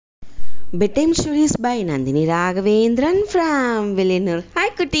Bedtime stories by Nandhini Ragavendiran from Villanur. Hi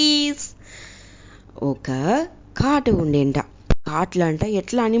cuties! ఒక కాటు ఉండేంట. కాట్ల అంట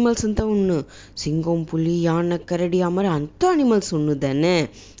ఎట్లా అనిమల్స్ అంతా ఉన్ను, సింగం, పులి, యాన, కరడి, అమర అంత అనిమల్స్ ఉన్నదనే.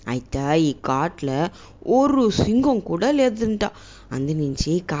 అయితే ఈ కాట్ల ஒரு సింగం కూడా లేదంట.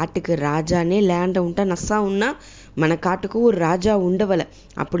 అందునుంచి కాட்டுக்கு రాజానే ల్యాండ్ ఉంటా నస్సా ఉన్నా మన కాటుకు రాజా ఉండవల,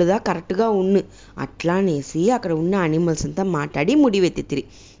 అప్పుడుదా కరెక్ట్గా ఉన్ను. అట్లా అనేసి అక్కడ ఉన్న అనిమల్స్ అంతా మాట్లాడి ముడివెత్తితిరి.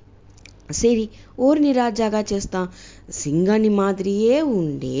 సరి ఓర్ని రాజాగా చేస్తాం, సింగాన్ని మాదిరియే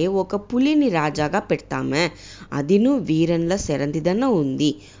ఉండే ఒక పులిని రాజాగా పెడతామే, అదిను వీరన్ల సెరందిదన్న ఉంది.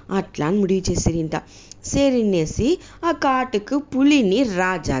 అట్లా అని ముడివి చేసిరింట. సేరినేసి ఆ కాటుకు పులిని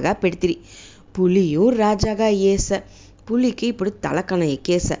రాజాగా పెడితిరి. పులియు రాజాగా ఏస. పులికి ఇప్పుడు తలకన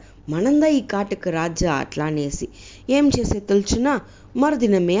ఎక్కేస, మనందా ఈ కాటుకు రాజా. అట్లా అనేసి ఏం చేసే తెలుసునా,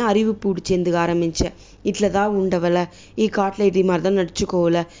 మరుదినమే அறிவு పూడ్చేందుకు ఆరంభించా. ఇట్లదా ఉండవల, ఈ కాట్ల ఇది మరదా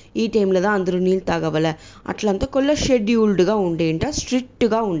నడుచుకోవాల, ఈ టైంలో దా అందరూ నీళ్ళు తాగవల, అట్లంతా కొల్ల షెడ్యూల్డ్గా ఉండేంట,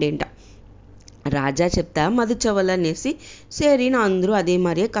 స్ట్రిక్ట్గా ఉండేంట. రాజా చెప్తా మదుచవల అనేసి సరిన అందరూ అదే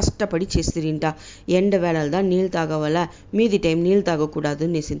மாதிரியே కష్టపడి చేసిరింట. ఎండ వేళలదా నీళ్ళు తాగవల, మీది టైం నీళ్ళు తాగకూడదు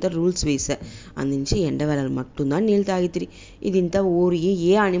అనేసింత రూల్స్ వేసా. అందించి ఎండ వేళలు మట్టుందా నీళ్ళు తాగితిరి. ఇది ఇంత ఊరికి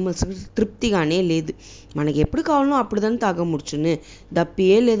ఏ అనిమల్స్ తృప్తిగానే లేదు. మనకి ఎప్పుడు కావాలనో అప్పుడు దాన్ని తాగముడుచును,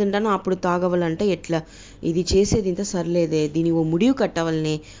 దప్పియే లేదంటాను అప్పుడు తాగవాలంటే ఎట్లా, ఇది చేసేది ఇంత సర్లేదే, దీని ఓ ముడివు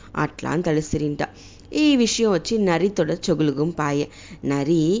కట్టవలనే. అట్లా అని తడిసిరింట. ఈ విషయం వచ్చి నరి తొడ చొగులుగుం పాయే.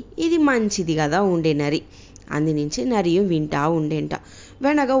 నరి ఇది మంచిది కదా ఉండే నరి. అందునుంచి నరియు వింటా ఉండేంట.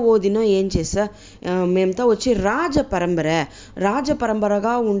 వెనక ఓ దినం ఏం చేసా, మేమంతా వచ్చి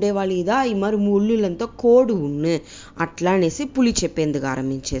రాజపరంపరగా ఉండేవాళ్ళు ఇదా ఈ మరి ముళ్ళులంతా కోడు ఉన్ను. అట్లా అనేసి పులి చెప్పేందుకు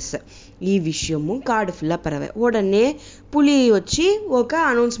ఆరంభించేసా. ఈ విషయము కాడు ఫుల్లా పరవే. ఉడనే పులి వచ్చి ఒక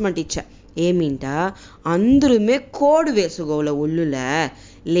అనౌన్స్మెంట్ ఇచ్చా. ఏమింట, అందరుమే కోడు వేసుకోవాల ఒళ్ళుల,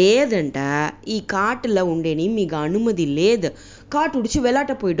 లేదంట ఈ కాటులో ఉండేని మీకు అనుమతి లేదు, కాటు ఉడిచి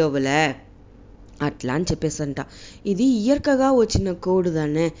వెలాట పోయిడోవల. అట్లా అని చెప్పేసంట. ఇది ఇయర్కగా వచ్చిన కోడు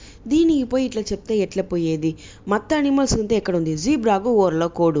దానే, దీనికి పోయి ఇట్లా చెప్తే ఎట్లా పోయేది. మత్త అనిమల్స్ అంతా ఎక్కడ ఉంది, జీబ్రాకు ఓర్లో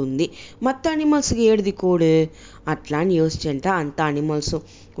కోడు ఉంది, మత్త అనిమల్స్కి ఏడిది కోడు. అట్లా అని యోసించంట అంత అనిమల్స్.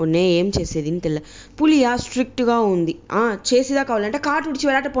 ఉన్నే ఏం చేసేది తెల్ల. పులియా స్ట్రిక్ట్గా ఉంది, చేసేదా కావాలంటే కాటు ఉడిచి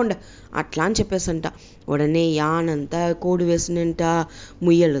వెలాట పోండ అట్లా అని చెప్పేసంట. ఉడనే యానంతా కోడు వేసినంట,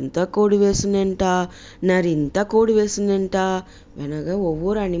 ముయ్యలంతా కోడు వేసినంట, నరింతా కోడు వేసినంట. వెనక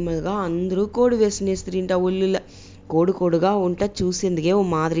ఒవ్వొరు అనిమల్గా అందరూ కోడు వేసినేస్తారింట. ఒళ్ళుల కోడుగా ఉంట చూసేందుకే ఓ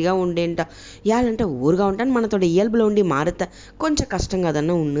మాదిరిగా ఉండేంట. యాలంటే ఊరుగా ఉంటాను మనతోడ ఇయల్బులో ఉండి మారత కొంచెం కష్టం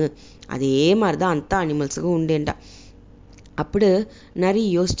కదన్నా ఉన్ను. అదే మారిదా అంతా అనిమల్స్గా ఉండేంట. అప్పుడు నరి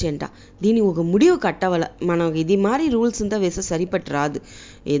యోசிచేంట, దీని ఒక ముడివు కట్టవల, మనం ఇది మారి రూల్స్ అంతా వేస్తే సరిపట్టి రాదు,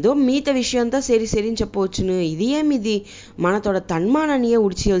 ఏదో మిగతా విషయం అంతా సరిని చెప్పవచ్చును, ఇది ఏమిది మనతోడ తన్మాననియే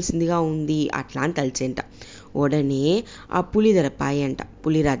ఉడిచేయాల్సిందిగా ఉంది. అట్లా అని తలిచేంట. ఉడనే ఆ పులి ధర పాయంట.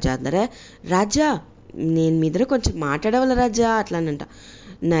 పులి రాజా ధర, రాజా నేను మీ దగ్గర కొంచెం మాట్లాడవల రాజా అట్లానంట.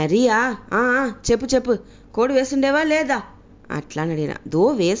 నరియా చెప్పు కోడి వేసుండేవా లేదా అట్లా అని అడిగిన. దో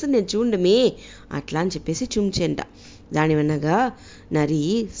వేసి నేను చూడమే అట్లా అని చెప్పేసి చుంచేంట. దాని వెనగా నరి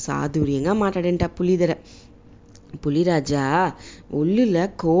సాదుర్యంగా మాట్లాడేంట పులిధర. పులిరాజా ఒళ్ళుల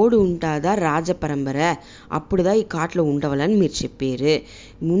కోడు ఉంటుందా రాజపరంపర, అప్పుడుదా ఈ కాట్లో ఉండవాలని మీరు చెప్పారు.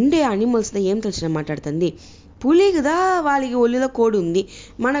 ఉండే అనిమల్స్తో ఏం తెలిసిన మాట్లాడుతుంది, పులికిదా వాళ్ళకి ఒళ్ళులో కోడు ఉంది,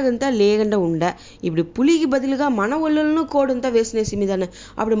 మనకంతా లేకుండా ఉండ. ఇప్పుడు పులికి బదులుగా మన ఒళ్ళులను కోడంతా వేసినేసి మీదన్న,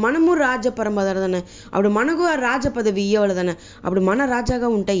 అప్పుడు మనము రాజపరంపరదన, అప్పుడు మనకు ఆ రాజ పదవి ఇయ్యవలదన, అప్పుడు మన రాజాగా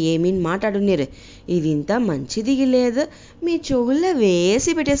ఉంటా ఏమీని మాట్లాడున్నారు. ఇది ఇంత మంచిది లేదు, మీ చెవుల్లో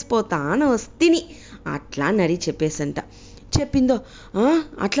వేసి పెట్టేసిపోతాను వస్తిని అట్లా నరి చెప్పేసంట. చెప్పిందో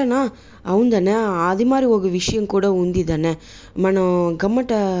అట్లనా, అవుందనే అది మరి ఒక విషయం కూడా ఉంది దనే, మనం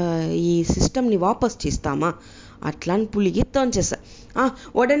గమ్మట ఈ సిస్టమ్ని వాపస్ చేస్తామా అట్లా అని పులికి తోంచేసా.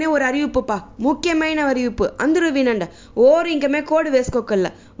 ఉడనే ఒక అరివిప్పుపా, ముఖ్యమైన అరివిప్పు అందరూ వినండి, ఓరు ఇంకమే కోడి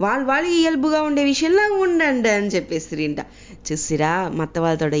వేసుకోకల్లా, వాళ్ళు ఇయల్బుగా ఉండే విషయంలో ఉండండి అని చెప్పేసిరింట. చూసిరా మత్త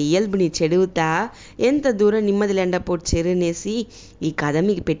వాళ్ళతో ఇయల్బుని చెడుగుతా ఎంత దూరం నిమ్మది లెండ పోటు చెరునేసి ఈ కథ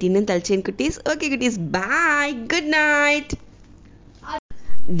మీకు పెట్టినని తలిచేను cuties. Okay cuties, bye, good night.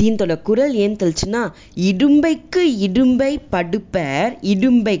 దీంతో குரல் ஏன் தெரிச்சுன்னா, இடும்பைக்கு இடும்பை படுப்பர்,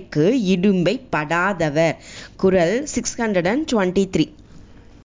 இடும்பைக்கு இடும்பை படாதவர். குரல் 623.